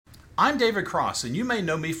I'm David Cross, and you may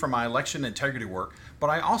know me from my election integrity work, but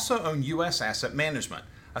I also own U.S. Asset Management,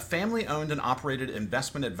 a family-owned and operated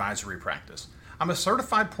investment advisory practice. I'm a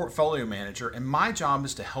certified portfolio manager, and my job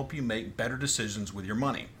is to help you make better decisions with your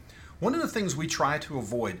money. One of the things we try to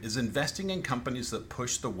avoid is investing in companies that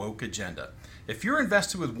push the woke agenda. If you're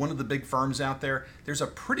invested with one of the big firms out there, there's a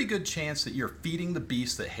pretty good chance that you're feeding the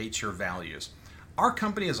beast that hates your values. Our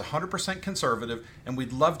company is 100% conservative, and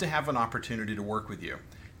we'd love to have an opportunity to work with you.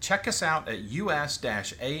 Check us out at us-am.com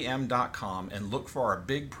and look for our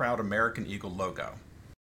big, proud American Eagle logo.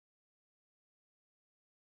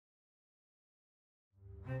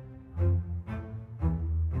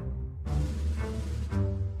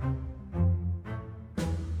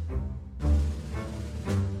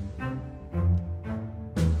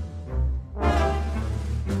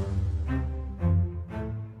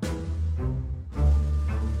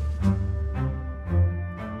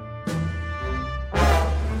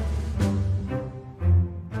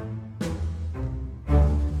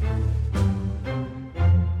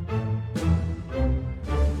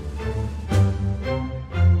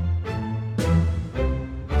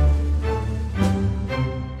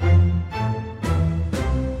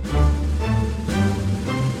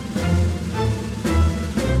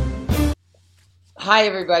 Hi,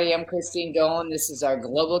 everybody. I'm Christine Dolan. This is our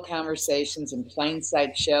Global Conversations in Plain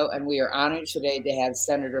Sight show, and we are honored today to have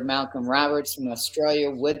Senator Malcolm Roberts from Australia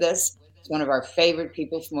with us. He's one of our favorite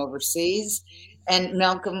people from overseas. And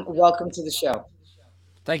Malcolm, welcome to the show.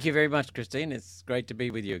 Thank you very much, Christine. It's great to be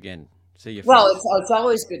with you again. See you. Well, it's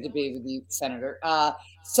always good to be with you, Senator.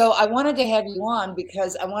 So I wanted to have you on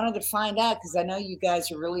because I wanted to find out, because I know you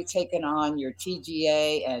guys are really taking on your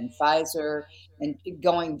TGA and Pfizer and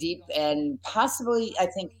going deep, and possibly I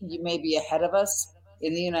think you may be ahead of us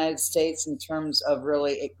in the United States in terms of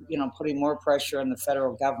really, putting more pressure on the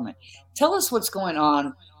federal government. Tell us what's going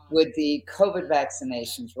on with the COVID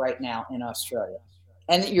vaccinations right now in Australia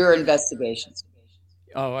and your investigations.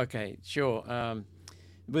 Oh, okay, sure.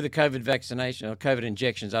 With the COVID vaccination or COVID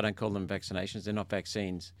injections, I don't call them vaccinations; they're not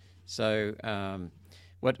vaccines. So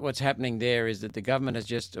what's happening there is that the government has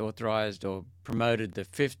just authorised or promoted the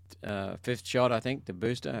fifth shot, I think, the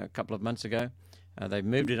booster, a couple of months ago. They've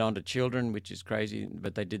moved it on to children, which is crazy,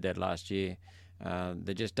 but they did that last year.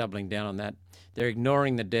 They're just doubling down on that. They're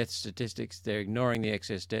ignoring the death statistics. They're ignoring the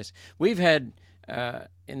excess deaths. We've had,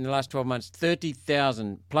 in the last 12 months,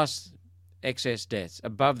 30,000 plus excess deaths,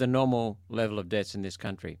 above the normal level of deaths in this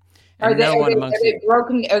country. And are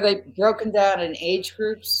they broken down in age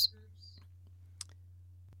groups?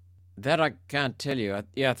 That I can't tell you.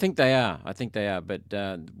 I think they are. But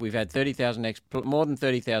we've had more than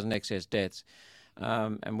 30,000 excess deaths,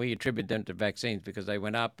 and we attribute them to vaccines because they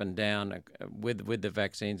went up and down with the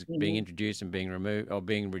vaccines being introduced and being removed or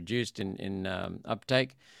being reduced in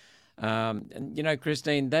uptake. And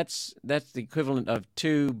Christine, that's the equivalent of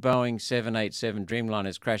 2 Boeing 787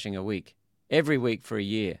 Dreamliners crashing every week for a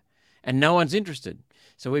year, and no one's interested.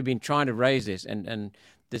 So we've been trying to raise this, and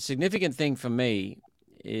the significant thing for me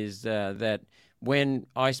is that when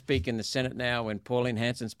I speak in the Senate now, when Pauline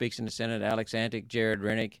Hanson speaks in the Senate, Alex Antic, Jared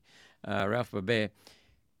Rennick, Ralph Babert,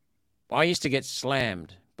 I used to get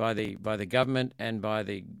slammed by the government and by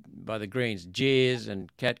the Greens, jeers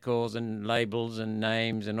and catcalls and labels and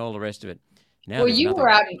names and all the rest of it. Now, well, you were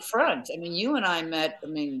out in front. I mean, you and I met,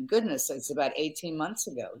 goodness, it's about 18 months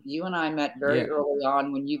ago. You and I met very early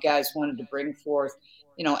on when you guys wanted to bring forth,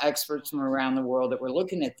 experts from around the world that were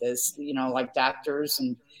looking at this, like doctors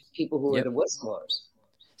and people who are the whistleblowers.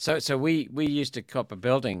 So we used to cop a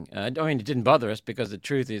belting. It didn't bother us because the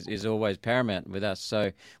truth is always paramount with us.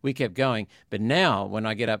 So we kept going. But now when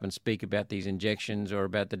I get up and speak about these injections or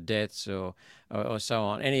about the deaths or so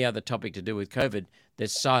on, any other topic to do with COVID,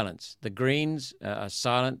 there's silence. The Greens are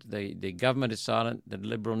silent. The government is silent. The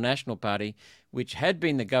Liberal National Party, which had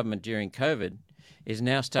been the government during COVID, is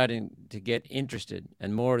now starting to get interested,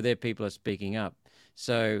 and more of their people are speaking up.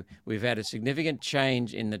 So we've had a significant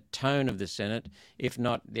change in the tone of the Senate, if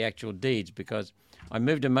not the actual deeds, because I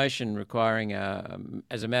moved a motion requiring,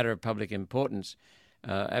 as a matter of public importance,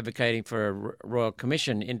 advocating for a royal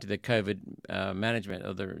commission into the COVID management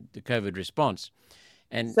or the COVID response.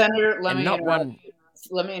 And Senator, let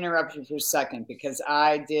me interrupt you for a second, because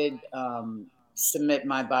I did submit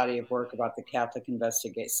my body of work about the Catholic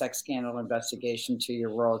sex scandal investigation to your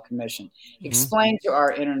Royal Commission. Mm-hmm. Explain to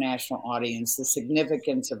our international audience the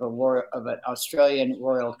significance of an Australian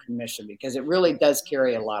Royal Commission, because it really does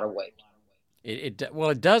carry a lot of weight. It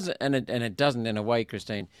does, and it doesn't in a way,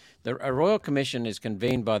 Christine. A Royal Commission is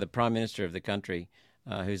convened by the Prime Minister of the country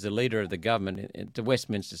who's the leader of the government. It's a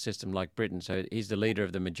Westminster system like Britain, so he's the leader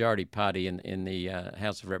of the majority party in the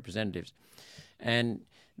House of Representatives. And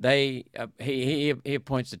he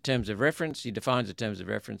appoints the terms of reference, he defines the terms of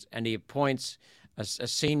reference, and he appoints a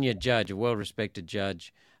senior judge, a well-respected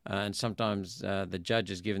judge, and sometimes the judge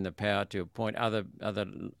is given the power to appoint other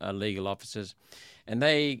legal officers. And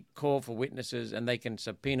they call for witnesses, and they can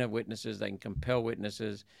subpoena witnesses, they can compel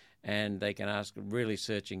witnesses, and they can ask really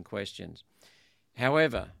searching questions.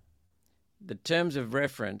 However, the terms of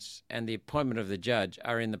reference and the appointment of the judge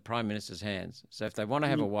are in the Prime Minister's hands. So if they want to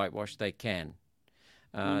have a whitewash, they can.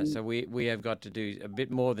 So we have got to do a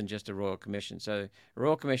bit more than just a Royal Commission. So a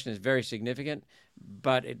Royal Commission is very significant,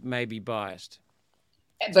 but it may be biased.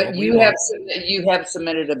 But so you have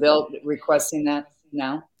submitted a bill requesting that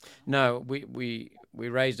now? No, we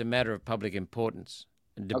raised a matter of public importance,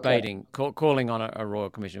 debating, calling on a Royal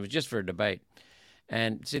Commission. It was just for a debate.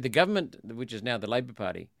 And see, the government, which is now the Labor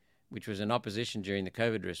Party, which was in opposition during the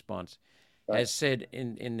COVID response, has said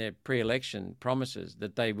in their pre-election promises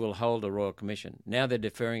that they will hold a Royal Commission. Now they're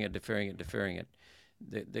deferring it.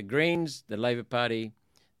 The Greens, the Labor Party,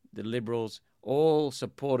 the Liberals, all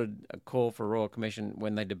supported a call for a Royal Commission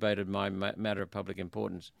when they debated my matter of public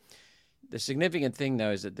importance. The significant thing,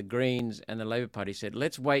 though, is that the Greens and the Labor Party said,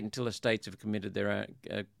 let's wait until the states have completed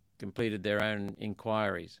their own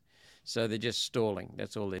inquiries. So they're just stalling.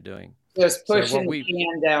 That's all they're doing. Just pushing the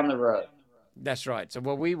can down the road. That's right. So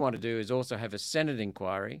what we want to do is also have a Senate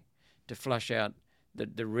inquiry to flush out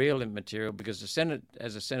the real material, because the Senate,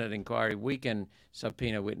 as a Senate inquiry, we can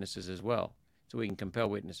subpoena witnesses as well. So we can compel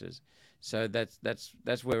witnesses. So that's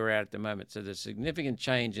where we're at the moment. So there's significant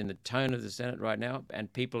change in the tone of the Senate right now,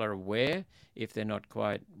 and people are aware, if they're not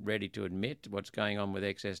quite ready to admit what's going on with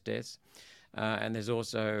excess deaths. And there's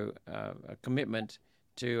also a commitment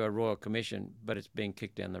to a Royal Commission, but it's being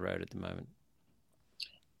kicked down the road at the moment.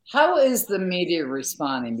 How is the media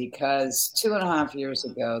responding? Because 2.5 years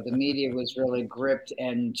ago, the media was really gripped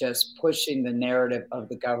and just pushing the narrative of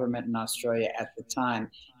the government in Australia at the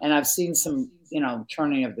time. And I've seen some,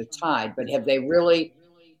 turning of the tide, but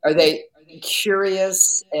are they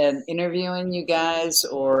curious and interviewing you guys,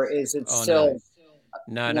 or is it still?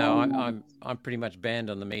 No. I'm pretty much banned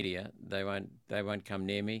on the media. They won't come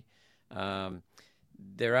near me.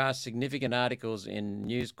 There are significant articles in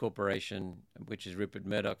News Corporation, which is Rupert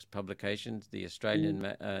Murdoch's publications, the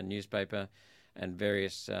Australian newspaper, and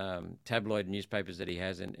various tabloid newspapers that he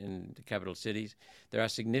has in the capital cities. There are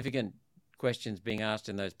significant questions being asked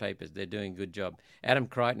in those papers. They're doing a good job. Adam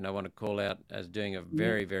Crichton, I want to call out as doing a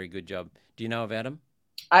very, very good job. Do you know of Adam?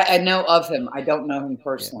 I know of him. I don't know him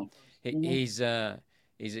personally. Yeah.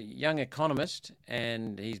 He's a young economist,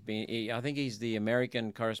 and I think he's the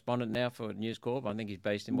American correspondent now for News Corp. I think he's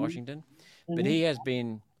based in Washington. But he has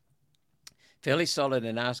been fairly solid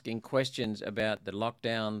in asking questions about the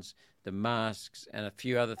lockdowns, the masks, and a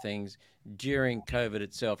few other things during COVID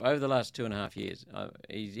itself over the last 2.5 years.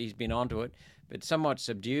 He's been onto it, but somewhat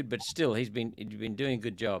subdued, but still he's been doing a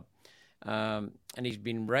good job. And he's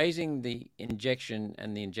been raising the injection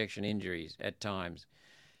and the injection injuries at times.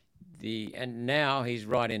 And now he's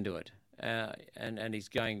right into it, and he's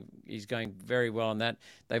going very well on that.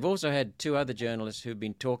 They've also had 2 other journalists who've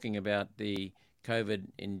been talking about the COVID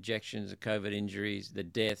injections, the COVID injuries, the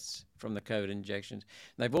deaths from the COVID injections.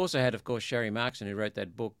 They've also had, of course, Sherry Markson, who wrote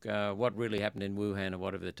that book, What Really Happened in Wuhan, or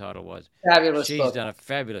whatever the title was. Fabulous book. She's done a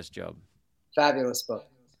fabulous job. Fabulous book.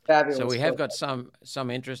 Fabulous. So we have got some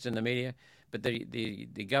interest in the media, but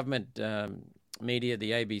the government media,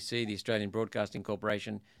 the ABC, the Australian Broadcasting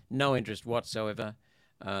Corporation, no interest whatsoever.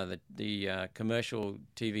 The commercial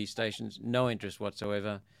TV stations, no interest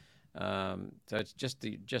whatsoever. So it's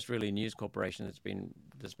just really News Corporation that's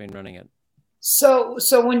been running it. So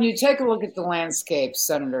when you take a look at the landscape,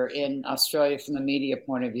 Senator, in Australia from the media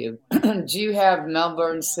point of view, do you have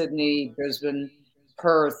Melbourne, Sydney, Brisbane,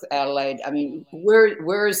 Perth, Adelaide? I mean,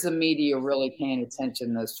 where is the media really paying attention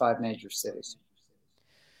in those 5 major cities?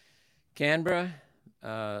 Canberra,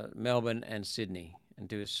 Melbourne, and Sydney, and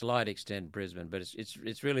to a slight extent Brisbane, but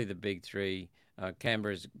it's really the big 3.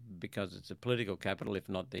 Canberra is because it's a political capital, if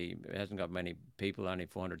not it hasn't got many people, only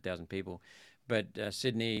 400,000 people. But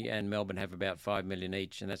Sydney and Melbourne have about 5 million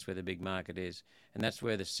each, and that's where the big market is, and that's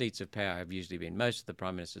where the seats of power have usually been. Most of the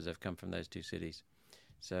prime ministers have come from those 2 cities,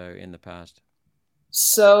 so in the past.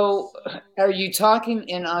 So are you talking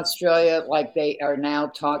in Australia like they are now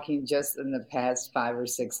talking just in the past 5 or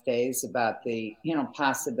 6 days about the,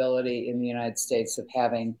 possibility in the United States of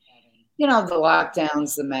having, the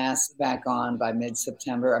lockdowns, the masks back on by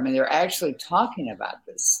mid-September? I mean, they're actually talking about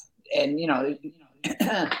this. And,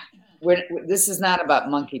 this is not about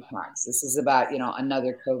monkeypox. This is about,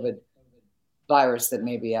 another COVID virus that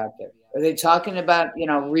may be out there. Are they talking about,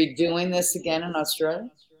 redoing this again in Australia?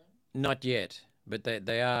 Not yet, but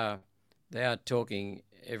they are talking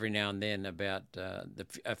every now and then about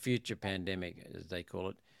a future pandemic, as they call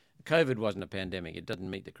it. COVID wasn't a pandemic. It doesn't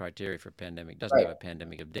meet the criteria for a pandemic. It doesn't have a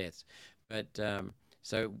pandemic of deaths. But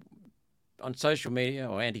so on social media,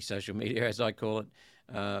 or anti-social media, as I call it,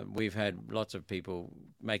 we've had lots of people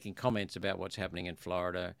making comments about what's happening in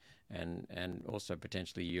Florida and also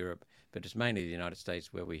potentially Europe. But it's mainly the United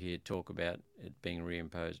States where we hear talk about it being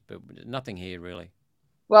reimposed. But nothing here, really.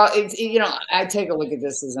 Well, I take a look at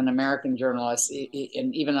this as an American journalist,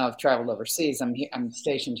 and even though I've traveled overseas, I'm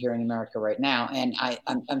stationed here in America right now, and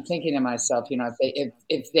I'm thinking to myself, if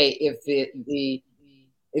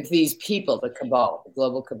these people, the cabal, the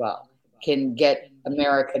global cabal, can get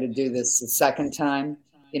America to do this a second time,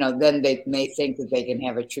 then they may think that they can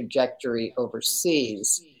have a trajectory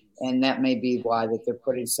overseas, and that may be why that they're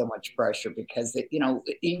putting so much pressure, because it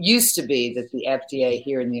used to be that the FDA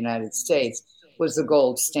here in the United States was the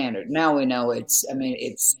gold standard. Now we know it's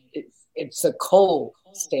a coal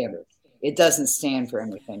standard. It doesn't stand for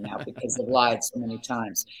anything now because they've lied so many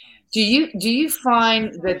times. Do you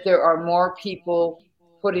find that there are more people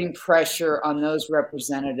putting pressure on those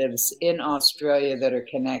representatives in Australia that are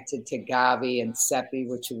connected to Gavi and CEPI,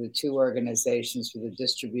 which are the two organizations for the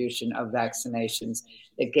distribution of vaccinations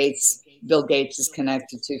that Bill Gates is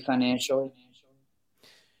connected to financially?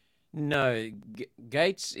 No,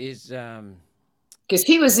 Gates is. Because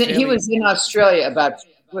he was in Australia about,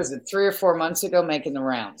 was it 3 or 4 months ago, making the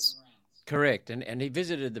rounds. Correct, and he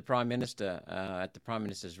visited the Prime Minister at the Prime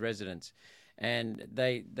Minister's residence, and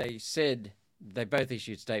they said, they both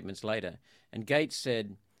issued statements later, and Gates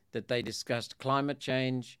said that they discussed climate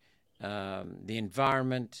change, the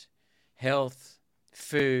environment, health,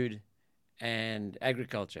 food, and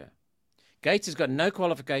agriculture. Gates has got no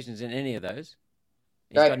qualifications in any of those.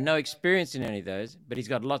 He's got no experience in any of those, but he's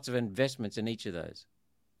got lots of investments in each of those.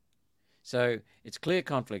 So it's clear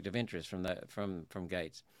conflict of interest from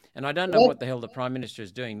Gates. And I don't know what the hell the Prime Minister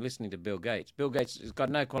is doing listening to Bill Gates. Bill Gates has got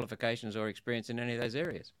no qualifications or experience in any of those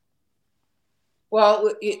areas.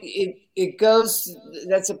 Well, it goes,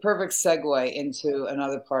 that's a perfect segue into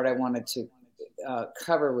another part I wanted to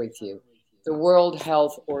cover with you. The World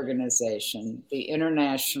Health Organization, the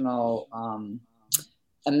international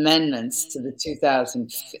amendments to the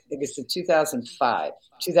 2015, 2005.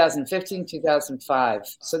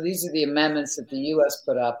 So these are the amendments that the U.S.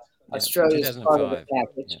 put up. Australia's part of the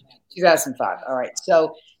package. 2005. All right.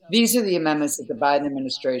 So these are the amendments that the Biden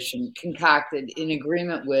administration concocted in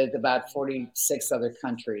agreement with about 46 other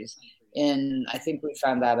countries. And I think we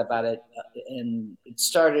found out about it, and it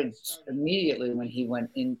started immediately when he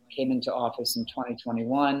came into office in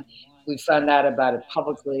 2021. We found out about it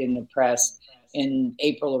publicly in the press in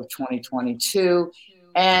April of 2022.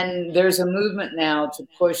 And there's a movement now to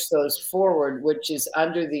push those forward, which is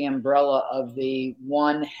under the umbrella of the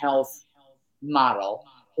One Health model,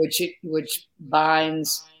 which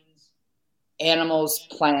binds animals,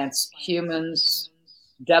 plants, humans,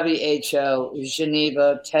 WHO,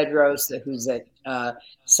 Geneva, Tedros, who's a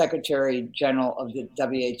Secretary General of the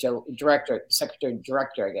WHO, Secretary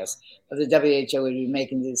Director, I guess, of the WHO, would be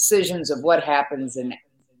making the decisions of what happens in,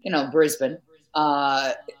 Brisbane,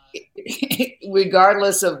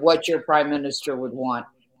 regardless of what your prime minister would want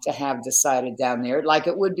to have decided down there, like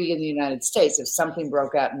it would be in the United States. If something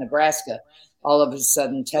broke out in Nebraska, all of a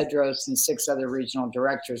sudden Tedros and 6 other regional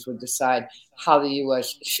directors would decide how the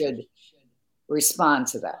U.S. should respond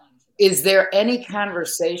to that. Is there any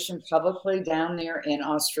conversation publicly down there in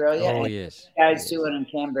Australia? Oh, and yes. Guys doing in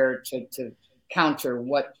Canberra to counter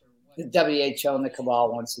what the WHO and the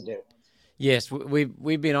cabal wants to do? Yes,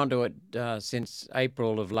 we've been onto it since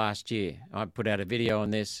April of last year. I put out a video on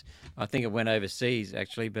this. I think it went overseas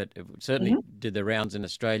actually, but it certainly did the rounds in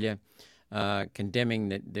Australia,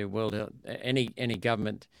 condemning the World Health, any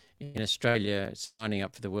government in Australia signing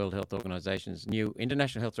up for the World Health Organization's new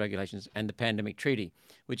international health regulations and the pandemic treaty,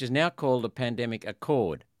 which is now called the Pandemic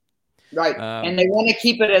Accord. Right, and they want to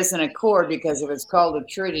keep it as an accord because if it's called a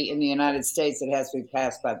treaty in the United States, it has to be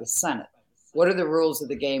passed by the Senate. What are the rules of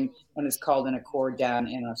the game when it's called an accord down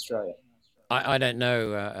in Australia? I don't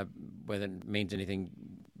know whether it means anything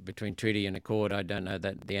between treaty and accord. I don't know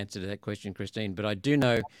the answer to that question, Christine. But I do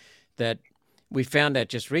know that we found out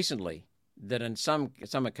just recently that on some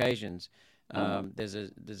occasions there's a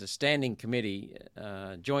standing committee,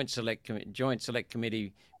 joint select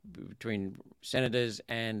committee between senators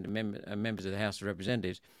and members of the House of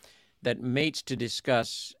Representatives that meets to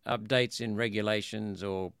discuss updates in regulations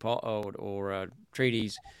or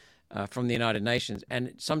treaties from the United Nations,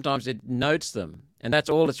 and sometimes it notes them, and that's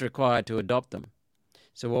all that's required to adopt them.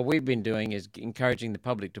 So what we've been doing is encouraging the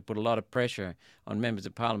public to put a lot of pressure on members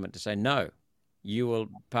of Parliament to say, no, you will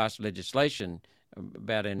pass legislation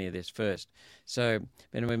about any of this first. So,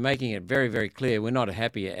 and we're making it very, very clear we're not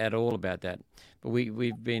happy at all about that. But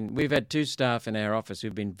we've had 2 staff in our office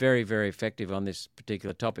who've been very, very effective on this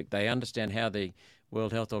particular topic. They understand how the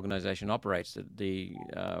World Health Organization operates, the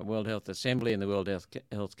World Health Assembly and the World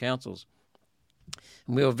Health Councils.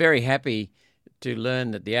 And we were very happy to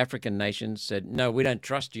learn that the African nations said, no, we don't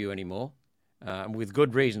trust you anymore, with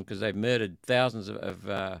good reason, because they've murdered thousands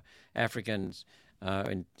of Africans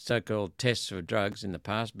in so-called tests for drugs in the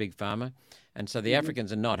past, big pharma. And so the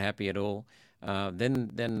Africans are not happy at all.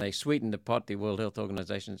 Then they sweetened the pot, the World Health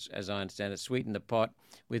Organization, as I understand it, sweetened the pot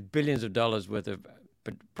with billions of dollars worth of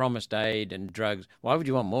promised aid and drugs. Why would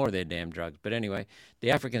you want more of their damn drugs? But anyway, the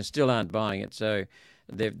Africans still aren't buying it, so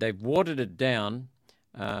they've watered it down,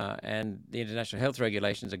 and the international health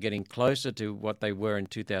regulations are getting closer to what they were in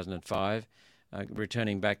 2005,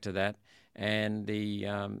 returning back to that, and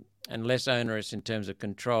and less onerous in terms of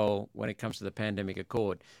control when it comes to the pandemic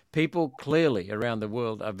accord. People clearly around the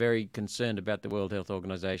world are very concerned about the World Health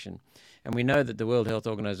Organization, and we know that the World Health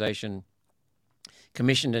Organization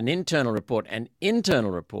commissioned an internal report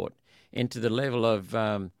into the level of,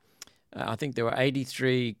 I think there were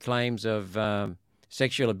 83 claims of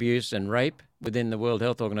sexual abuse and rape within the World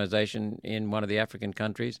Health Organization in one of the African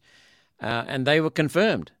countries, and they were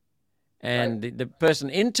confirmed. And the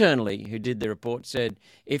person internally who did the report said,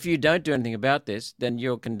 if you don't do anything about this, then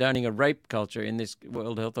you're condoning a rape culture in this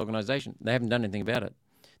World Health Organization. They haven't done anything about it.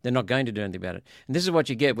 They're not going to do anything about it. And this is what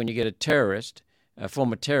you get when you get a terrorist, a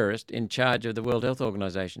former terrorist, in charge of the World Health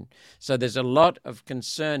Organization. So there's a lot of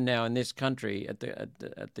concern now in this country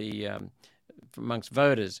amongst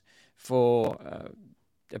voters for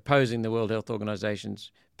opposing the World Health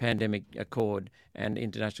Organization's pandemic accord and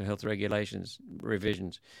international health regulations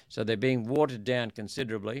revisions. So they're being watered down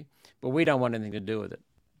considerably, but we don't want anything to do with it.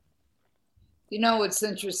 You know, what's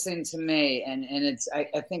interesting to me, and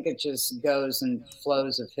I think it just goes in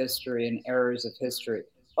flows of history and errors of history.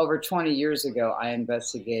 Over 20 years ago, I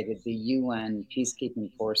investigated the UN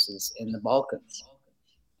peacekeeping forces in the Balkans.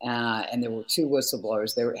 And there were 2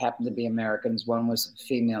 whistleblowers. They happened to be Americans. One was a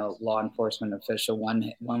female law enforcement official.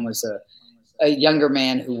 One was a younger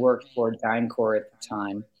man who worked for DynCorp at the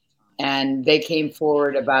time. And they came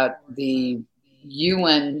forward about the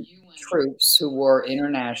UN troops who were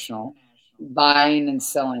international buying and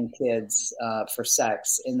selling kids for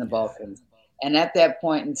sex in the Balkans. And at that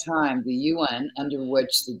point in time, the UN, under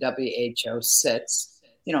which the WHO sits,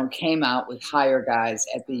 came out with higher guys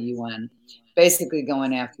at the UN, basically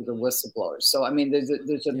going after the whistleblowers. So, I mean, there's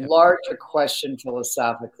a larger question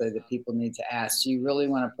philosophically that people need to ask. Do you really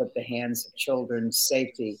want to put the hands of children's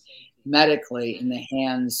safety medically in the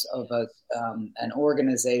hands of an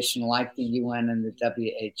organization like the UN and the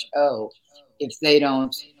WHO if they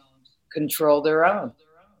don't control their own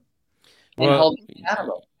and hold them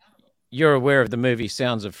accountable? You're aware of the movie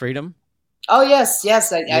Sounds of Freedom? Oh, yes. I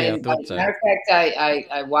thought so. Matter of fact,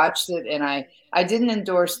 I watched it, and I didn't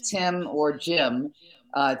endorse Tim or Jim,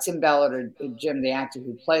 Tim Ballard or Jim, the actor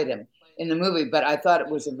who played him in the movie, but I thought it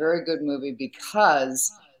was a very good movie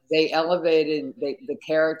because they elevated the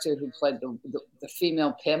character who played the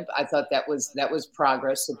female pimp. I thought that was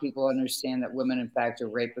progress, so people understand that women, in fact, are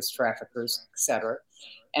rapists, traffickers, etc.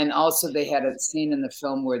 And also they had a scene in the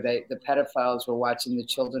film where the pedophiles were watching the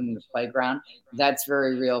children in the playground. That's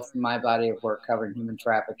very real from my body of work covering human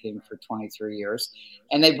trafficking for 23 years.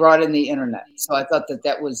 And they brought in the internet. So I thought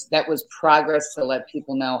that was progress to let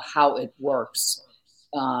people know how it works,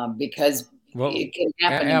 because it can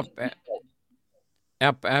happen.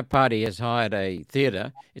 Our party has hired a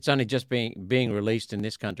theatre. It's only just being released in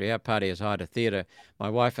this country. Our party has hired a theatre. My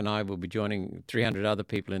wife and I will be joining 300 other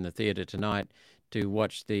people in the theatre tonight to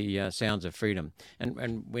watch the Sounds of Freedom.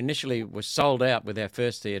 And we initially were sold out with our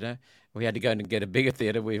first theatre. We had to go and get a bigger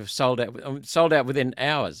theatre. We were sold out within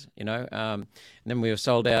hours, and then we were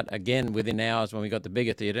sold out again within hours when we got the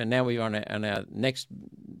bigger theatre. And now we're on our next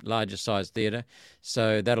larger size theatre.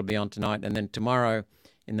 So that'll be on tonight. And then tomorrow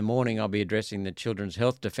in the morning, I'll be addressing the Children's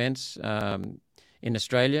Health Defence in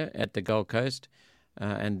Australia at the Gold Coast.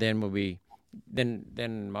 And then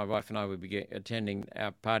then my wife and I will be attending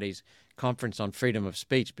our party's conference on freedom of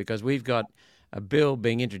speech, because we've got a bill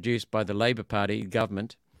being introduced by the Labor Party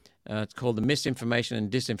government. It's called the Misinformation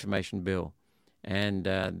and Disinformation Bill, and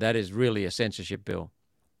that is really a censorship bill.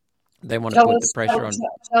 They want to put the pressure on.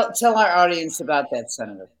 Tell our audience about that,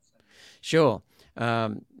 Senator. Sure.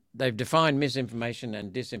 they've defined misinformation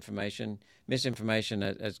and disinformation. Misinformation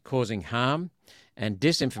as causing harm, and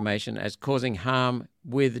disinformation as causing harm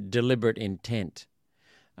with deliberate intent.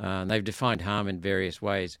 They've defined harm in various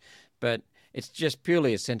ways, but it's just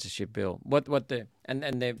purely a censorship bill.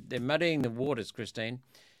 And they're muddying the waters, Christine,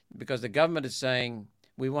 because the government is saying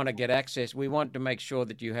we want to get access. We want to make sure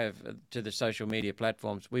that you have to the social media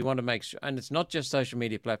platforms. We want to make sure, and it's not just social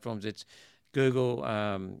media platforms. It's Google,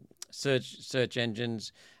 search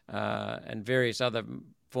engines, and various other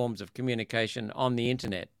forms of communication on the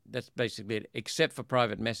internet. That's basically it, except for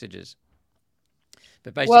private messages.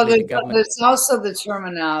 But basically, there's also the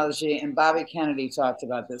terminology, and Bobby Kennedy talked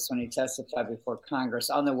about this when he testified before Congress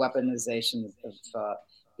on the weaponization of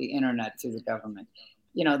the internet through the government.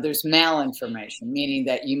 There's malinformation, meaning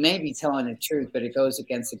that you may be telling the truth, but it goes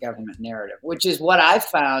against the government narrative, which is what I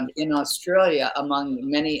found in Australia among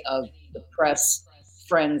many of the press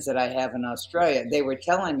friends that I have in Australia. They were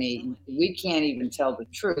telling me we can't even tell the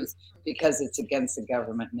truth because it's against the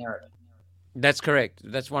government narrative. That's correct.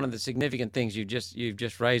 That's one of the significant things you've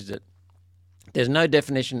just raised it. There's no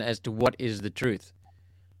definition as to what is the truth,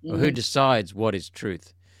 or who decides what is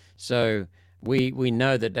truth. So we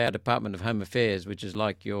know that our Department of Home Affairs, which is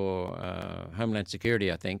like your Homeland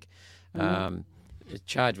Security, I think, is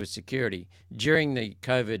charged with security. During the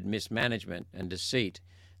COVID mismanagement and deceit,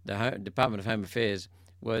 the Department of Home Affairs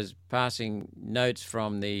was passing notes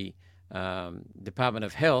from the Department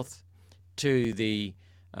of Health to the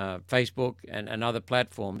Facebook and other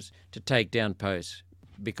platforms to take down posts,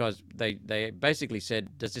 because they basically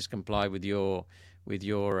said, does this comply with your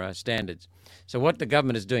standards? So what the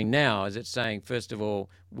government is doing now is it's saying, first of all,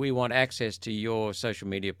 we want access to your social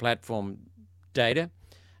media platform data,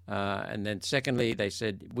 and then secondly, they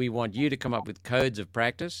said we want you to come up with codes of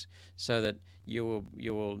practice so that you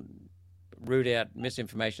will root out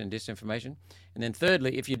misinformation and disinformation. And then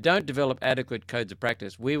thirdly, if you don't develop adequate codes of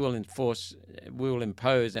practice, we will impose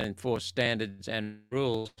and enforce standards and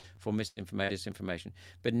rules for misinformation, disinformation.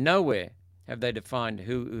 But nowhere have they defined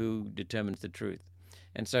who determines the truth.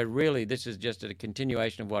 And so really this is just a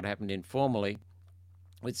continuation of what happened informally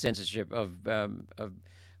with censorship of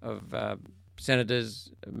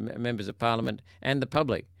senators, members of parliament, and the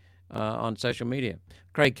public on social media.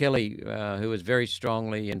 Craig Kelly, who was very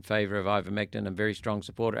strongly in favour of ivermectin, a very strong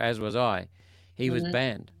supporter, as was I, he was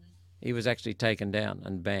banned. He was actually taken down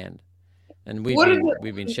and banned. And we've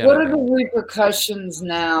been shadow What are banned. the repercussions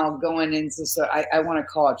now going into, so I want to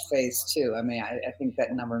call it phase 2. I mean, I think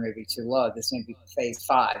that number may be too low. This may be phase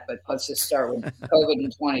 5, but let's just start with COVID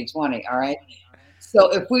in 2020, all right? So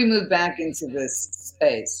if we move back into this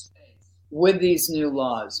space with these new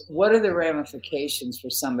laws, what are the ramifications for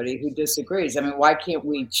somebody who disagrees? I mean, why can't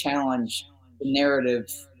we challenge the narrative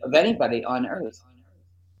of anybody on Earth?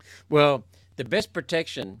 Well, the best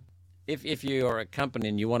protection, if you're a company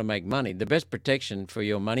and you want to make money, the best protection for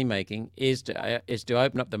your money making is to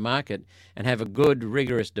open up the market and have a good,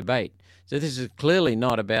 rigorous debate. So this is clearly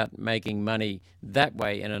not about making money that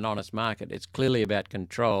way in an honest market. It's clearly about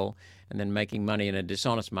control and then making money in a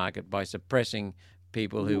dishonest market by suppressing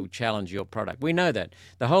people who challenge your product. We know that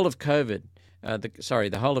the whole of COVID,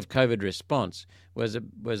 the whole of COVID response was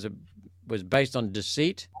based on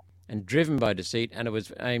deceit and driven by deceit, and it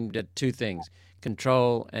was aimed at two things: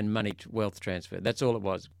 control and money wealth transfer. That's all it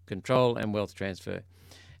was: control and wealth transfer.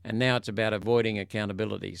 And now it's about avoiding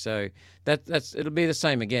accountability. So it'll be the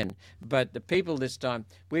same again. But the people this time,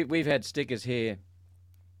 we've had stickers here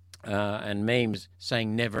and memes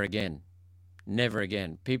saying "never again, never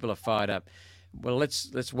again." People are fired up. Well,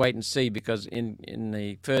 let's wait and see, because in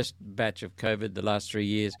the first batch of COVID, the last 3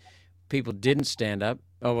 years, people didn't stand up.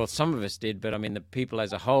 Oh well, some of us did, but I mean the people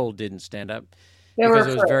as a whole didn't stand up because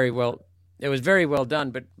it was very well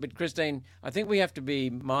done. But Christine, I think we have to be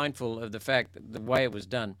mindful of the fact that the way it was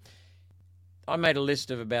done. I made a list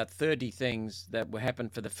of about 30 things that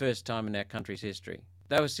happened for the first time in our country's history.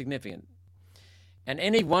 That was significant. And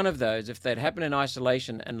any one of those, if they'd happened in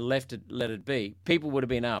isolation and let it be, people would have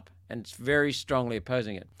been up and very strongly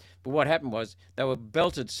opposing it. But what happened was they were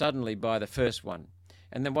belted suddenly by the first one.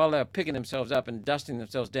 And then while they were picking themselves up and dusting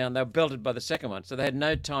themselves down, they were belted by the second one. So they had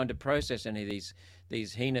no time to process any of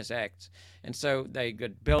these heinous acts. And so they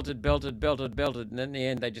got belted. And in the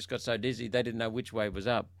end, they just got so dizzy, they didn't know which way was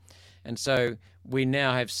up. And so we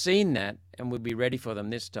now have seen that, and we'll be ready for them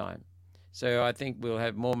this time. So I think we'll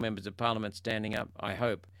have more members of Parliament standing up, I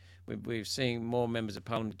hope. We've seen more members of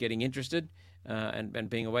Parliament getting interested and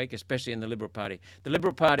being awake, especially in the Liberal Party. The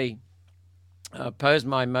Liberal Party opposed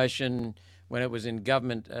my motion when it was in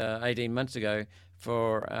government 18 months ago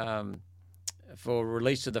for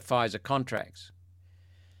release of the Pfizer contracts.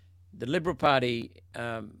 the Liberal Party,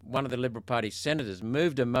 one of the Liberal Party senators,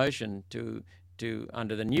 moved a motion to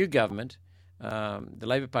under the new government, the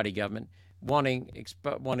Labor Party government, wanting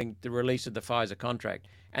the release of the Pfizer contract.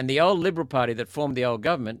 And the old Liberal Party that formed the old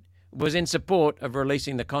government was in support of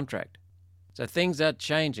releasing the contract. So things are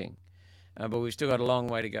changing, but we've still got a long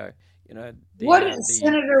way to go.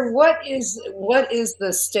 Senator, what is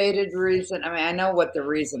the stated reason? I mean, I know what the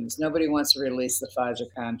reason is. Nobody wants to release the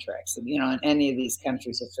Pfizer contracts, in any of these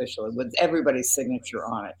countries officially, with everybody's signature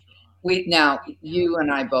on it. You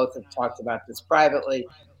and I both have talked about this privately.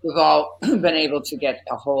 We've all been able to get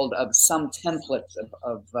a hold of some templates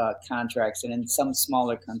of contracts, and in some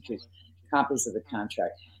smaller countries, copies of the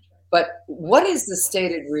contract. But what is the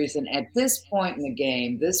stated reason at this point in the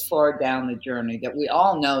game, this far down the journey, that we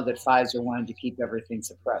all know that Pfizer wanted to keep everything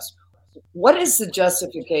suppressed? What is the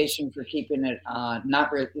justification for keeping it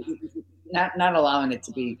not allowing it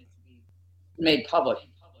to be made public?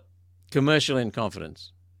 Commercial in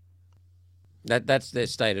confidence. That's their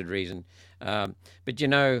stated reason. But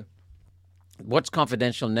what's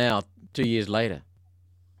confidential now, 2 years later?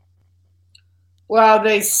 Well,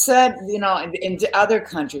 they said, in other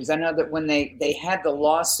countries, I know that when they had the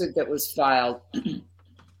lawsuit that was filed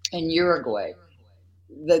in Uruguay,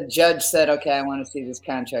 the judge said, okay, I want to see this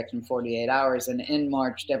contract in 48 hours. And in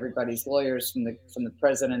marched everybody's lawyers from the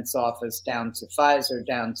president's office down to Pfizer,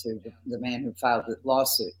 down to the man who filed the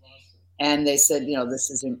lawsuit. And they said, this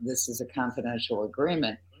is a confidential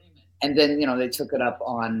agreement. And then, they took it up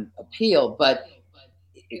on appeal. But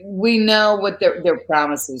we know what their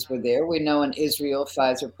promises were there. We know in Israel,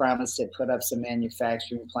 Pfizer promised to put up some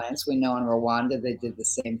manufacturing plants. We know in Rwanda they did the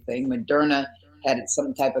same thing. Moderna had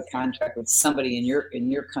some type of contract with somebody in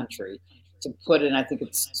your country to put in. I think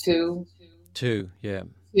it's two. Yeah.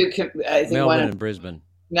 I think Melbourne and Brisbane.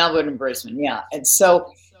 Melbourne and Brisbane, yeah. And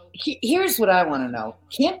so here's what I want to know: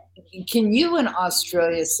 Can you in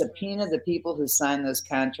Australia subpoena the people who signed those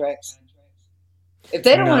contracts? If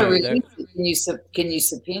they don't want to release it, can you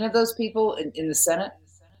subpoena those people in the Senate?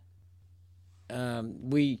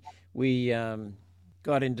 We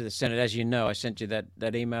got into the Senate, as you know. I sent you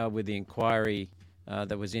that email with the inquiry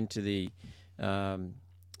that was into the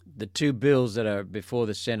two bills that are before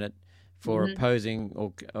the Senate for opposing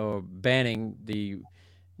or banning the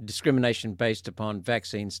discrimination based upon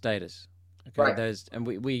vaccine status. Okay, right. And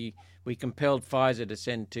we compelled Pfizer to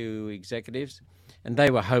send 2 executives. And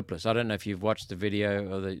they were hopeless. I don't know if you've watched the video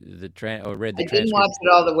or or read the transcript. I didn't watch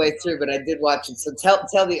it all the way through, but I did watch it. So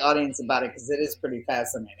tell the audience about it, because it is pretty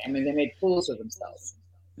fascinating. I mean, they made fools of themselves.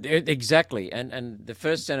 Exactly. And the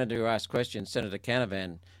first senator who asked questions, Senator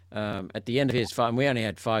Canavan, at the end of his 5, we only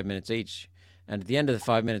had 5 minutes each. And at the end of the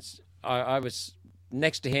 5 minutes, I was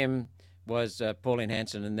next to him was Pauline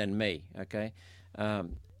Hanson and then me. Okay,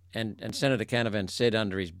 and Senator Canavan said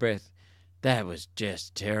under his breath, "That was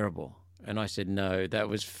just terrible." And I said, no, that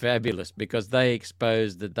was fabulous, because they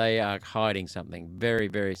exposed that they are hiding something very,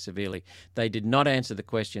 very severely. They did not answer the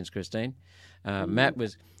questions, Christine. Matt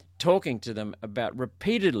was talking to them about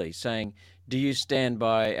repeatedly saying, do you stand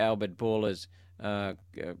by Albert Bourla's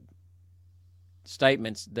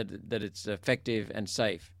statements that it's effective and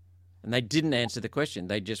safe? And they didn't answer the question.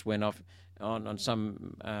 They just went off on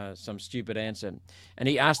some stupid answer. And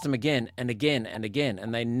he asked them again and again and again,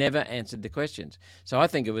 and they never answered the questions. So I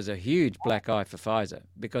think it was a huge black eye for Pfizer,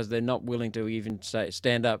 because they're not willing to even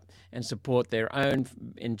stand up and support their own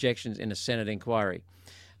injections in a Senate inquiry.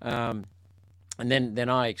 And then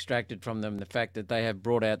I extracted from them the fact that they have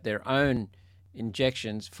brought out their own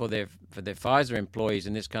injections for their Pfizer employees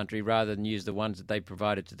in this country, rather than use the ones that they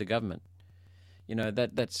provided to the government.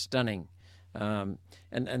 That's stunning. And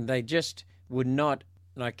they just would not,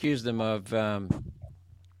 and I accuse them of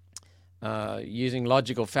using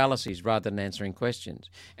logical fallacies rather than answering questions.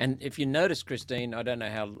 And if you notice, Christine, I don't know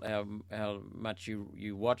how much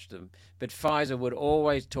you watched them, but Pfizer would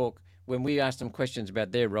always talk, when we asked them questions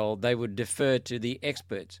about their role, they would defer to the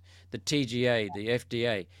experts, the TGA, the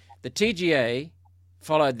FDA. The TGA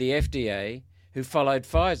followed the FDA, who followed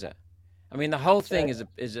Pfizer. I mean, the whole thing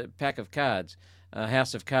is a pack of cards. A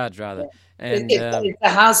house of cards, rather. And it's a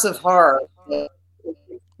house of horror.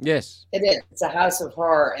 Yes. It is. It's a house of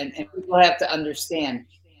horror. And people have to understand,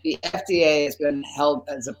 the FDA has been held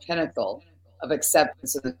as a pinnacle of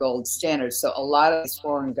acceptance of the gold standard. So a lot of these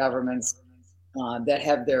foreign governments that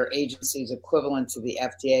have their agencies equivalent to the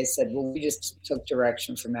FDA said, well, we just took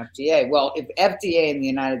direction from FDA. Well, if FDA in the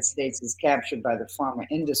United States is captured by the pharma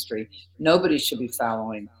industry, nobody should be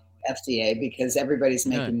following FDA, because everybody's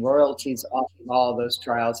making royalties off of all of those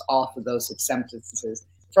trials, off of those acceptances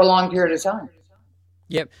for a long period of time.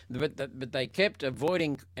 Yep, but they kept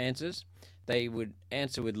avoiding answers. they would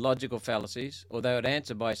answer with logical fallacies, or they would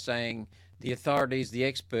answer by saying the authorities, the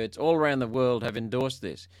experts all around the world have endorsed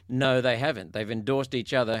this. No, they haven't. They've endorsed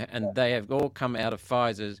each other, and they have all come out of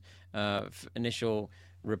Pfizer's initial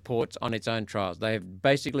reports on its own trials. They have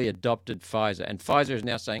basically adopted Pfizer, and Pfizer is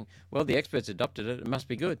now saying, well, the experts adopted it, it must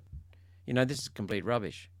be good. This is complete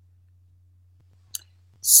rubbish.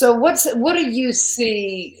 So what do you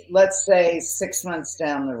see, let's say 6 months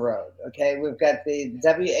down the road? Okay, we've got the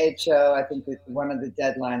WHO, I think one of the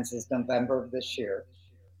deadlines is November of this year.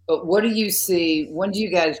 But what do you see, when do you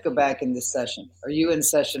guys go back into session? Are you in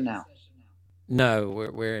session now? No,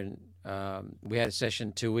 we're in, we had a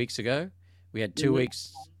session 2 weeks ago. We had 2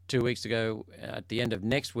 weeks 2 weeks ago. At the end of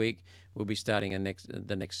next week, we'll be starting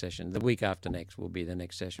the next session. The week after next will be the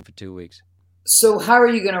next session for 2 weeks. So how are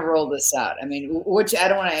you going to roll this out? I mean, I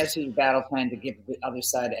don't want to ask you your battle plan to give the other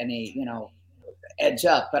side any, edge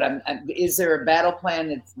up, but is there a battle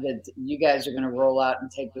plan that you guys are going to roll out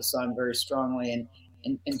and take this on very strongly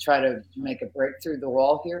and try to make a break through the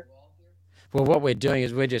wall here? Well, what we're doing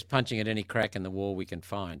is we're just punching at any crack in the wall we can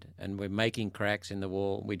find, and we're making cracks in the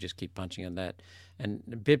wall. We just keep punching on that, and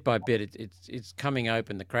bit by bit, it's coming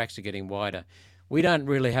open. The cracks are getting wider. We don't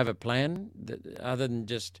really have a plan other than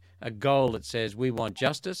just a goal that says we want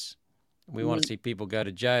justice, we want to see people go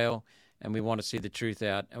to jail, and we want to see the truth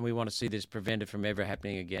out, and we want to see this prevented from ever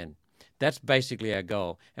happening again. That's basically our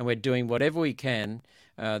goal, and we're doing whatever we can.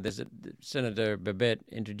 Senator Babette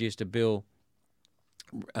introduced a bill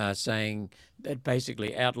saying that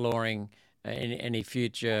basically outlawing any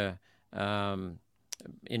future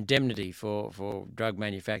indemnity for drug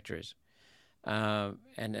manufacturers.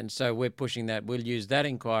 And so we're pushing that. We'll use that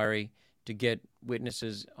inquiry to get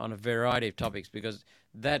witnesses on a variety of topics, because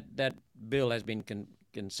that bill has been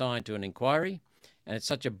consigned to an inquiry, and it's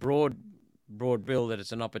such a broad bill that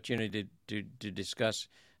it's an opportunity to discuss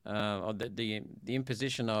the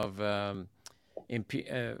imposition of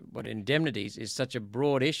indemnities is such a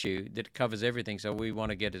broad issue that it covers everything. So we want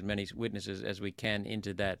to get as many witnesses as we can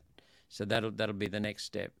into that. So that'll be the next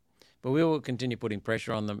step. But we will continue putting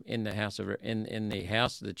pressure on them in the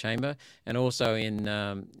the chamber, and also in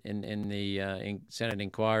Senate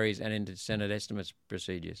inquiries and into Senate estimates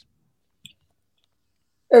procedures.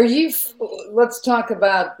 Let's talk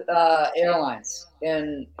about airlines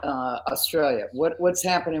in Australia. What's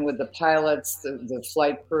happening with the pilots, the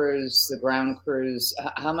flight crews, the ground crews?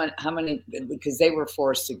 How many? Because they were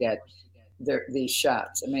forced to get these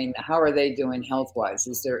shots. I mean, how are they doing health-wise?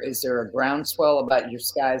 Is there a groundswell about your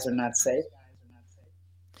skies are not safe?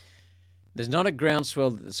 There's not a groundswell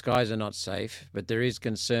that the skies are not safe, but there is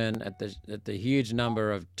concern at the huge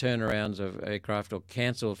number of turnarounds of aircraft or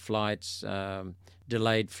cancelled flights,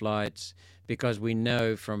 delayed flights, because we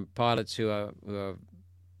know from pilots who are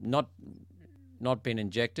not been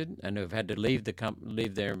injected and who have had to leave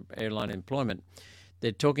their airline employment.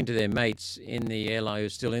 They're talking to their mates in the airline who are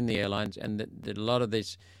still in the airlines, and that a lot of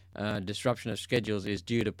this disruption of schedules is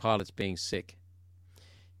due to pilots being sick.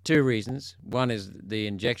 Two reasons. One is the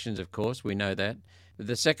injections, of course, we know that. But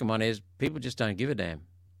the second one is people just don't give a damn.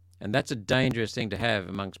 And that's a dangerous thing to have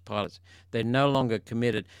amongst pilots. They're no longer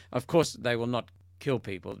committed. Of course, they will not kill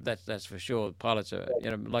people. That's for sure. Pilots are,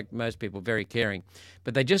 like most people, very caring.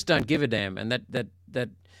 But they just don't give a damn, and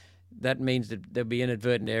that means that there'll be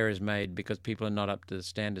inadvertent errors made because people are not up to the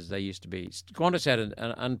standards they used to be. Qantas had an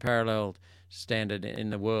unparalleled standard in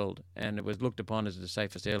the world, and it was looked upon as the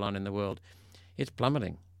safest airline in the world. It's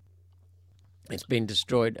plummeting. It's been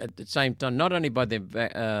destroyed at the same time, not only by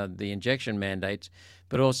the injection mandates,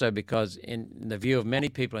 but also because, in the view of many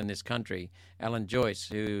people in this country, Alan Joyce,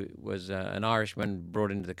 who was an Irishman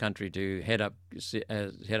brought into the country to head up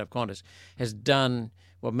Qantas, has done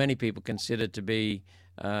what many people consider to be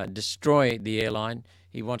destroy the airline.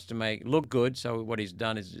 He wants to look good, so what he's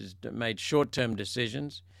done is made short-term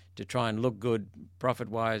decisions to try and look good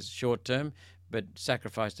profit-wise short-term, but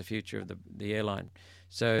sacrifice the future of the airline.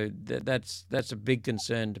 So that's a big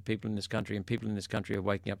concern to people in this country, and people in this country are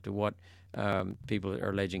waking up to what people are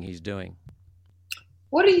alleging he's doing.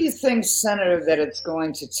 What do you think, Senator, that it's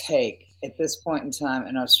going to take at this point in time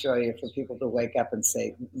in Australia for people to wake up and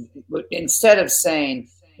say, instead of saying,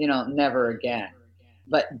 never again,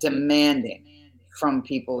 but demanding from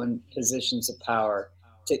people in positions of power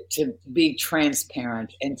to be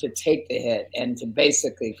transparent and to take the hit and to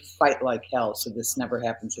basically fight like hell so this never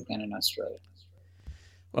happens again in Australia?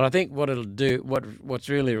 Well, I think what it'll do, what's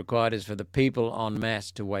really required is for the people en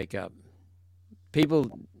masse to wake up. People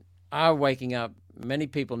are waking up. Many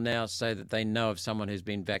people now say that they know of someone who's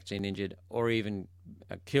been vaccine injured or even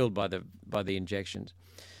killed by the injections.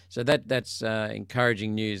 So that's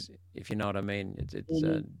encouraging news, if you know what I mean. It's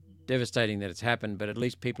devastating that it's happened, but at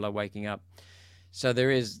least people are waking up. So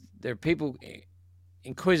there are people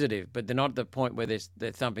inquisitive, but they're not at the point where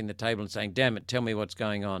they're thumping the table and saying, "Damn it, tell me what's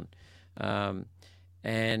going on."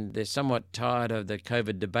 And they're somewhat tired of the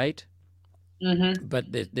COVID debate, but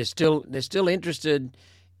they're still interested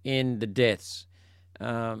in the deaths,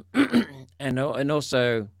 and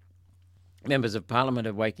also members of Parliament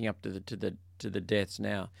are waking up to the deaths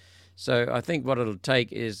now. So I think what it'll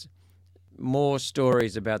take is more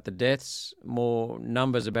stories about the deaths, more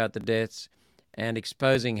numbers about the deaths, and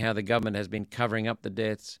exposing how the government has been covering up the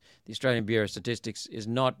deaths. The Australian Bureau of Statistics is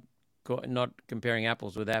not comparing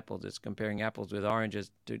apples with apples. It's comparing apples with oranges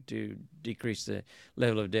to decrease the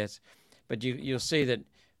level of deaths. But you'll see that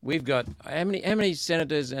we've got how many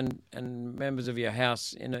senators and members of your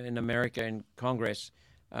House in America in Congress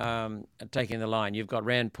are taking the line. You've got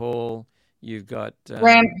Rand Paul. You've got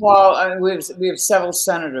Rand Paul. We have several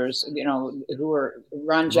senators, who are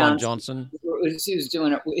Ron Johnson. Who's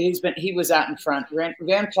doing it? He was out in front.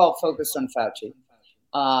 Rand Paul focused on Fauci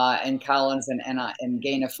and Collins and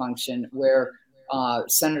gain of function, where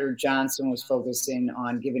Senator Johnson was focusing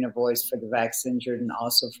on giving a voice for the vaccine injured and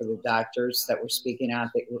also for the doctors that were speaking out,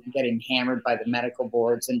 that were getting hammered by the medical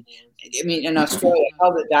boards. And I mean, in Australia,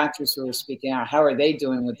 all the doctors who were speaking out, how are they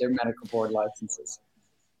doing with their medical board licenses?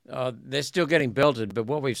 They're still getting belted, but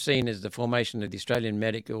what we've seen is the formation of the Australian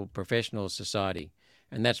Medical Professionals Society,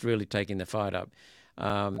 and that's really taking the fight up.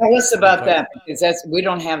 Tell us about that, because we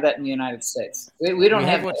don't have that in the United States. We don't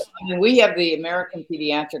have that. I mean, we have the American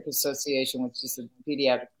Pediatric Association, which is the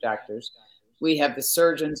pediatric doctors. We have the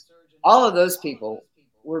surgeons. All of those people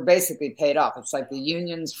were basically paid off. It's like the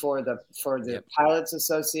unions for the Pilots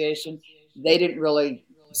Association. They didn't really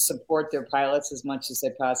support their pilots as much as they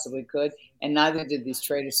possibly could, and neither did these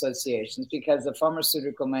trade associations, because the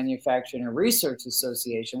Pharmaceutical Manufacturing and Research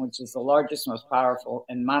Association, which is the largest, most powerful,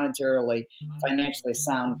 and monetarily, financially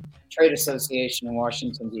sound trade association in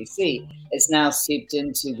Washington, D.C., is now seeped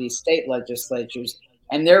into the state legislatures,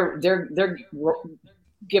 and they're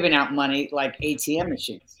giving out money like ATM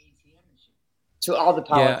machines to all the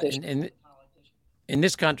politicians. Yeah, in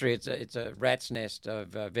this country, it's a rat's nest of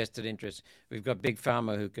vested interests. We've got Big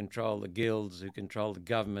Pharma who control the guilds, who control the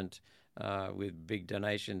government with big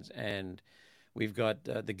donations, and we've got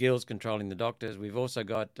the guilds controlling the doctors. We've also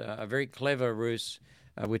got a very clever ruse,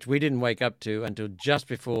 which we didn't wake up to until just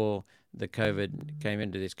before the COVID came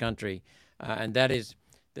into this country, and that is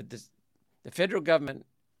that the federal government,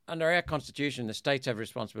 under our constitution, the states have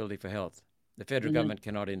responsibility for health. The federal government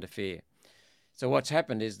cannot interfere. So what's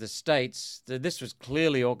happened is the states, this was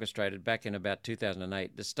clearly orchestrated back in about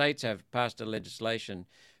 2008. The states have passed a legislation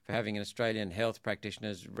for having an Australian health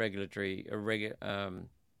practitioners regulatory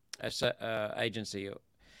agency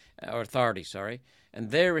or authority, and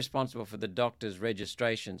they're responsible for the doctors'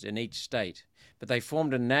 registrations in each state. But they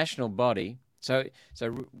formed a national body. So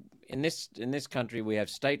in this country we have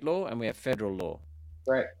state law and we have federal law.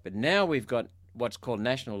 Right. But now we've got what's called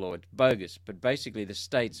national law. It's bogus, but basically the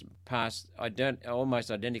states passed almost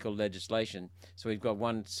identical legislation. So we've got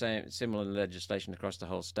one similar legislation across the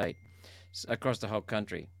whole state, across the whole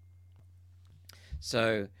country.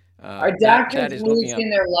 So are doctors losing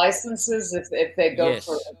their licenses if they go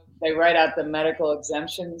they write out the medical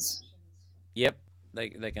exemptions? Yep,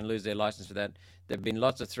 they can lose their license for that. There've been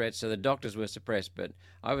lots of threats, so the doctors were suppressed. But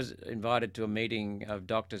I was invited to a meeting of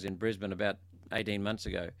doctors in Brisbane about 18 months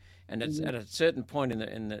ago. And it's at a certain point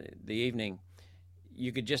in the evening,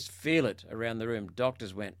 you could just feel it around the room.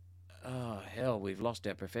 Doctors went, "Oh, hell, we've lost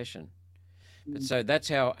our profession." And so that's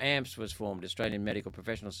how AMPS was formed, Australian Medical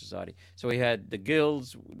Professional Society. So we had the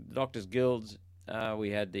guilds, doctors' guilds, we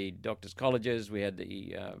had the doctors' colleges, we had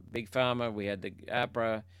the Big Pharma, we had the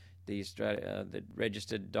APRA, the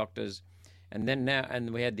registered doctors, and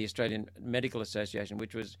we had the Australian Medical Association,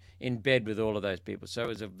 which was in bed with all of those people. So it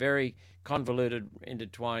was a very convoluted,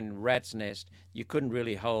 intertwined rat's nest. You couldn't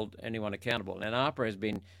really hold anyone accountable. And APRA has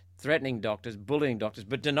been threatening doctors, bullying doctors,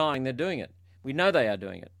 but denying they're doing it. We know they are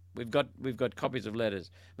doing it. We've got copies of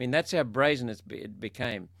letters. I mean, that's how brazen it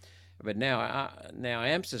became. But now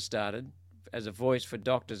AMPS has started as a voice for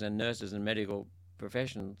doctors and nurses and medical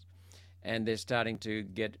professionals, and they're starting to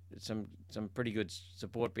get some pretty good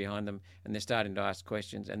support behind them, and they're starting to ask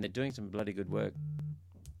questions, and they're doing some bloody good work.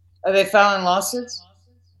 Are they filing lawsuits?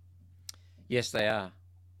 Yes, they are.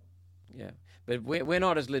 Yeah, but we're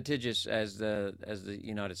not as litigious as the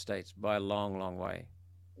United States by a long, long way.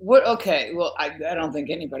 What? Okay, well, I don't think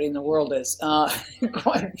anybody in the world is,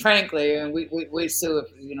 quite frankly. And we sue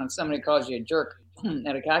if somebody calls you a jerk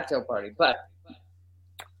at a cocktail party. But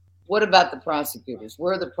what about the prosecutors?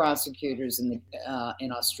 Where are the prosecutors in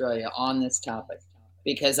Australia on this topic?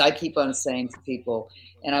 because I keep on saying to people,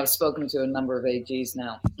 and I've spoken to a number of AGs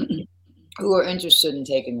now who are interested in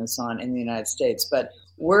taking this on in the United States, but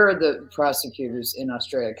where are the prosecutors in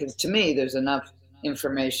Australia? Because to me, there's enough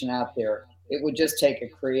information out there. It would just take a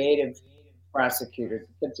creative prosecutor to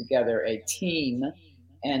put together a team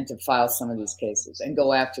and to file some of these cases and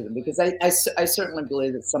go after them, because I certainly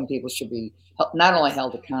believe that some people should be not only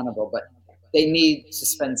held accountable, but they need to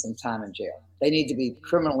spend some time in jail. They need to be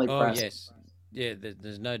criminally prosecuted. Yes. Yeah,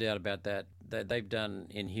 there's no doubt about that. They've done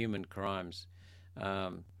inhuman crimes.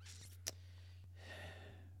 A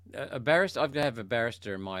barrister. I have a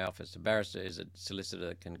barrister in my office. A barrister is a solicitor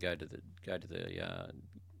that can go to the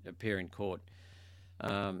appear in court.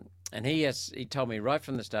 And he told me right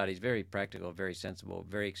from the start, he's very practical, very sensible,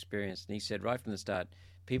 very experienced. And he said right from the start,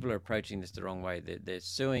 people are approaching this the wrong way. They're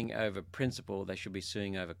suing over principle. They should be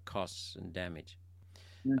suing over costs and damage.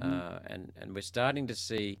 And we're starting to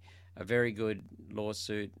see a very good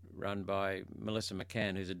lawsuit run by Melissa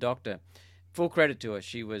McCann, who's a doctor. Full credit to her.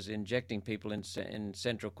 She was injecting people in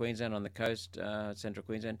central Queensland, on the coast, central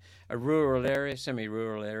Queensland, a rural area,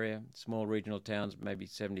 semi-rural area, small regional towns, maybe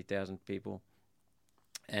 70,000 people.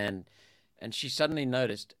 And she suddenly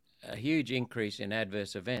noticed a huge increase in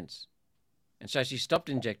adverse events. And so she stopped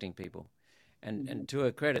injecting people. And to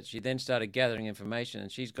her credit, she then started gathering information,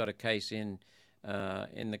 and she's got a case in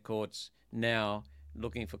the courts now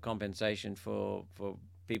looking for compensation for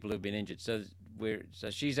people who've been injured. So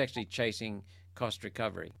she's actually chasing cost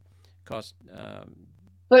recovery.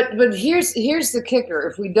 But here's the kicker.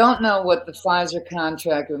 If we don't know what the Pfizer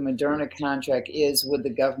contract or Moderna contract is with the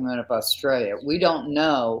government of Australia, we don't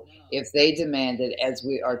know if they demanded, as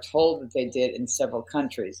we are told that they did in several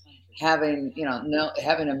countries, having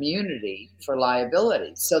immunity for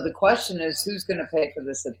liability. So the question is, who's going to pay for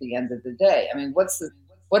this at the end of the day? I mean,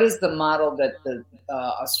 what is the model that the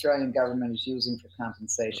Australian government is using for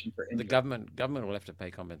compensation for injury? The government will have to pay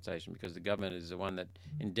compensation, because the government is the one that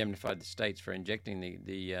indemnified the states for injecting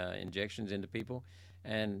the injections into people,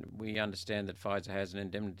 and we understand that Pfizer has an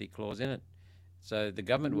indemnity clause in it. So the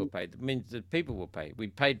government will pay. It means the people will pay. We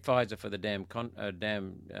paid Pfizer for the damn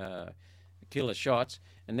killer shots,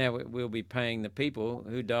 and now we'll be paying the people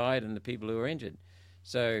who died and the people who were injured.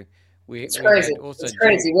 So it's crazy. It's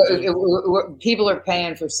crazy. People are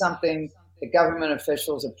paying for something the government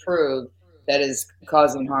officials approve that is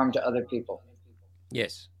causing harm to other people.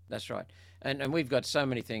 Yes, that's right. And we've got so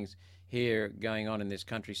many things here going on in this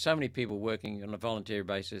country, so many people working on a voluntary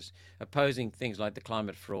basis, opposing things like the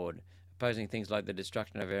climate fraud, opposing things like the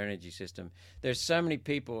destruction of our energy system. There's so many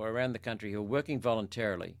people around the country who are working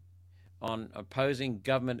voluntarily on opposing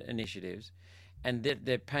government initiatives, and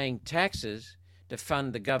they're paying taxes to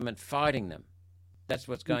fund the government fighting them. That's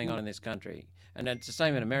what's going on in this country, and it's the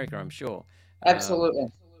same in America, I'm sure.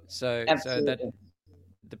 Absolutely. So that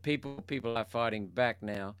the people are fighting back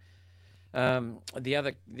now.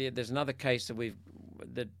 There's another case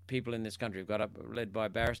that people in this country have got up, led by a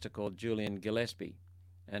barrister called Julian Gillespie,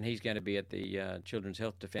 and he's going to be at the Children's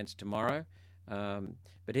Health Defence tomorrow.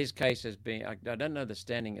 But his case has been, I don't know the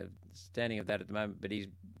standing of that at the moment, but he's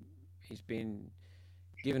been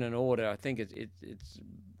given an order. I think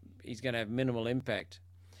he's going to have minimal impact.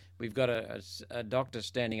 We've got a doctor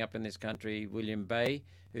standing up in this country, William Bay,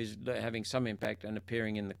 who's having some impact and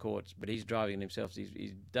appearing in the courts, but he's driving it himself.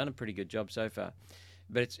 He's done a pretty good job so far.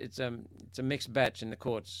 But it's a mixed batch in the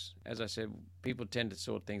courts. As I said, people tend to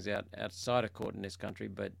sort things out outside of court in this country,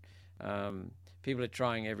 but people are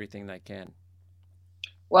trying everything they can.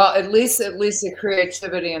 Well, at least the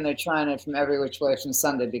creativity, and they're trying it from every which way from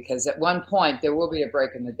Sunday, because at one point there will be a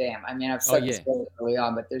break in the dam. I mean, I've said this very early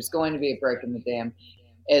on, but there's going to be a break in the dam,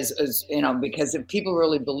 as you know, because if people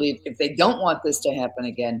really believe, if they don't want this to happen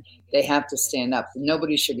again, they have to stand up.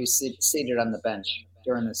 Nobody should be seated on the bench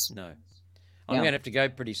during this. No. I'm going to have to go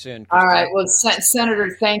pretty soon, Christine. All right. Well,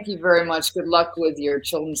 Senator, thank you very much. Good luck with your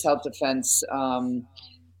Children's Health Defense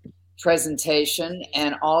presentation,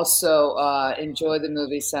 and also enjoy the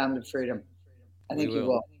movie Sound of Freedom. I think you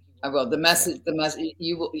will. I will. The message,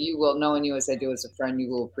 you will, knowing you as I do as a friend, you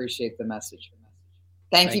will appreciate the message.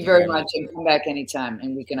 Thank you very much, and come back anytime,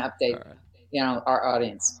 and we can update, our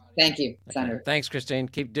audience. Thank you, Senator. Thanks, Christine.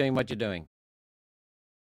 Keep doing what you're doing.